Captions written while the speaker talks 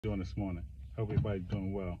Doing this morning. Hope everybody's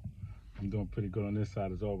doing well. I'm doing pretty good on this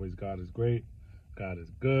side as always. God is great. God is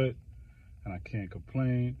good. And I can't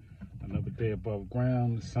complain. Another day above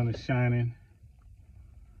ground. The sun is shining.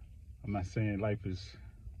 I'm not saying life is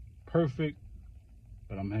perfect,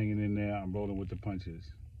 but I'm hanging in there. I'm rolling with the punches.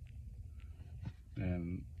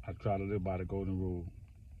 And I try to live by the golden rule.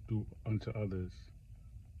 Do unto others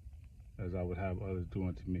as I would have others do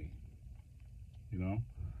unto me. You know?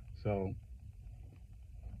 So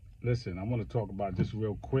listen, I want to talk about just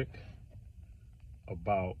real quick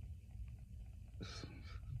about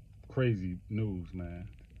crazy news, man.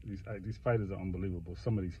 These fighters are unbelievable.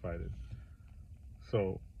 Some of these fighters.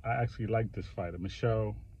 So I actually like this fighter,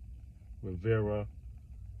 Michel Rivera,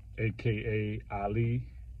 aka Ali.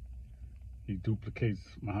 He duplicates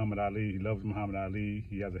Muhammad Ali. He loves Muhammad Ali.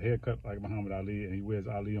 He has a haircut like Muhammad Ali, and he wears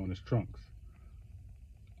Ali on his trunks.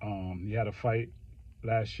 He had a fight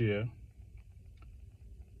last year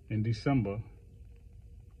in December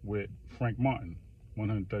with Frank Martin,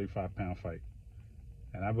 135-pound fight.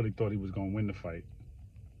 And I really thought he was going to win the fight.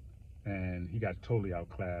 And he got totally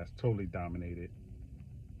outclassed, totally dominated.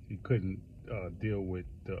 He couldn't deal with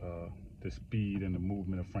the speed and the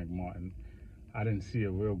movement of Frank Martin. I didn't see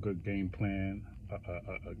a real good game plan.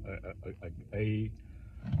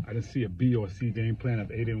 I didn't see a B or C game plan. If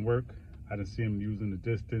A didn't work, I didn't see him using the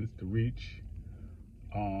distance, the reach,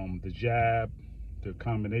 the jab, the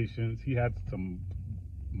combinations. He had some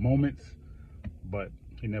moments, but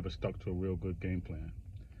he never stuck to a real good game plan.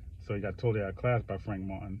 So he got totally outclassed by Frank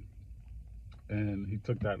Martin, and he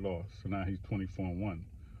took that loss. So now he's 24-1,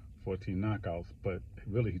 14 knockouts. But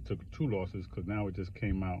really, he took 2 losses because now it just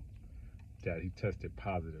came out that he tested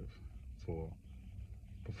positive for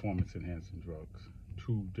performance-enhancing drugs.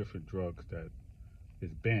 2 different drugs that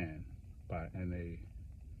is banned by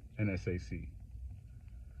NSAC,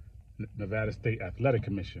 Nevada State Athletic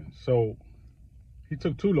Commission. So he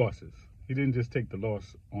took 2 losses. He didn't just take the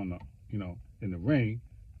loss on the, in the ring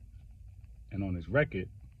and on his record,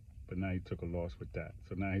 but now he took a loss with that.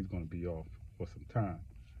 So now he's going to be off for some time.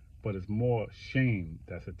 But it's more shame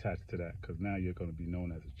that's attached to that because now you're going to be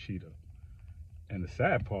known as a cheater. And the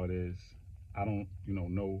sad part is, I don't,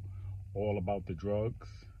 know all about the drugs,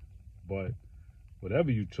 but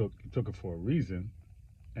whatever you took it for a reason,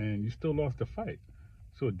 and you still lost the fight.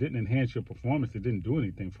 So it didn't enhance your performance. It didn't do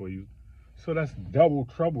anything for you. So that's double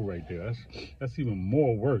trouble right there. That's even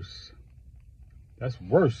more worse. That's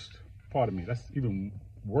worse. Pardon me. That's even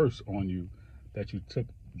worse on you that you took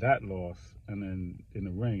that loss and then in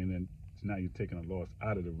the ring, and then now you're taking a loss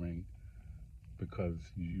out of the ring because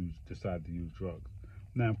you decided to use drugs.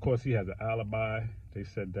 Now, of course, he has an alibi. They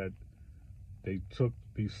said that they took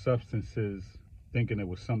these substances thinking it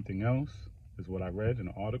was something else, is what I read in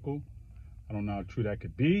an article. I don't know how true that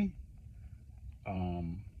could be.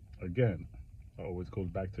 Again, it always goes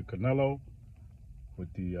back to Canelo with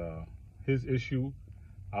his issue.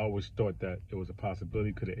 I always thought that it was a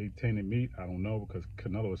possibility. Could have ate tainted meat? I don't know, because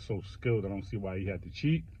Canelo is so skilled. I don't see why he had to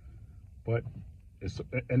cheat. But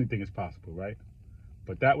anything is possible, right?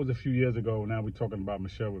 But that was a few years ago. Now we're talking about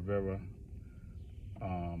Michel Rivera.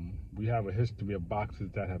 We have a history of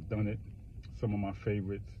boxers that have done it. Some of my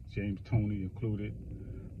favorites, James Toney included,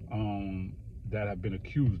 that have been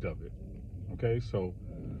accused of it. Okay, so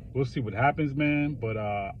we'll see what happens, man. But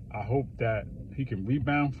I hope that he can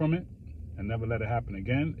rebound from it and never let it happen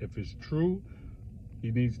again. If it's true,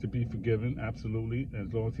 he needs to be forgiven, absolutely,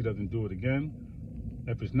 as long as he doesn't do it again.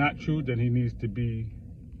 If it's not true, then he needs to be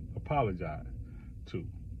apologized to.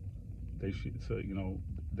 They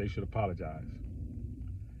should apologize.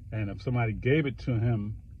 And if somebody gave it to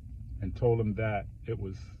him and told him that it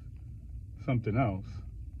was something else,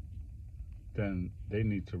 then they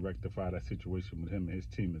need to rectify that situation with him and his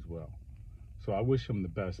team as well. So I wish him the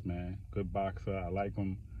best, man. Good boxer. I like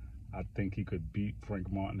him. I think he could beat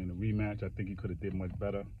Frank Martin in a rematch. I think he could have did much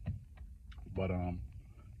better. But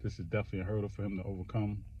this is definitely a hurdle for him to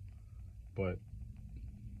overcome. But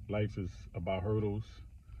life is about hurdles.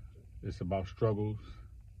 It's about struggles.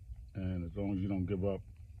 And as long as you don't give up,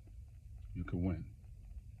 you can win.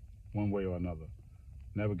 One way or another.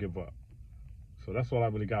 Never give up. So that's all I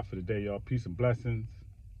really got for today, y'all. Peace and blessings.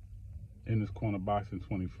 In this corner boxing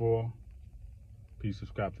 24. Please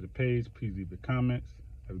subscribe to the page. Please leave the comments.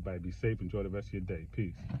 Everybody be safe. Enjoy the rest of your day.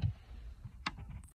 Peace.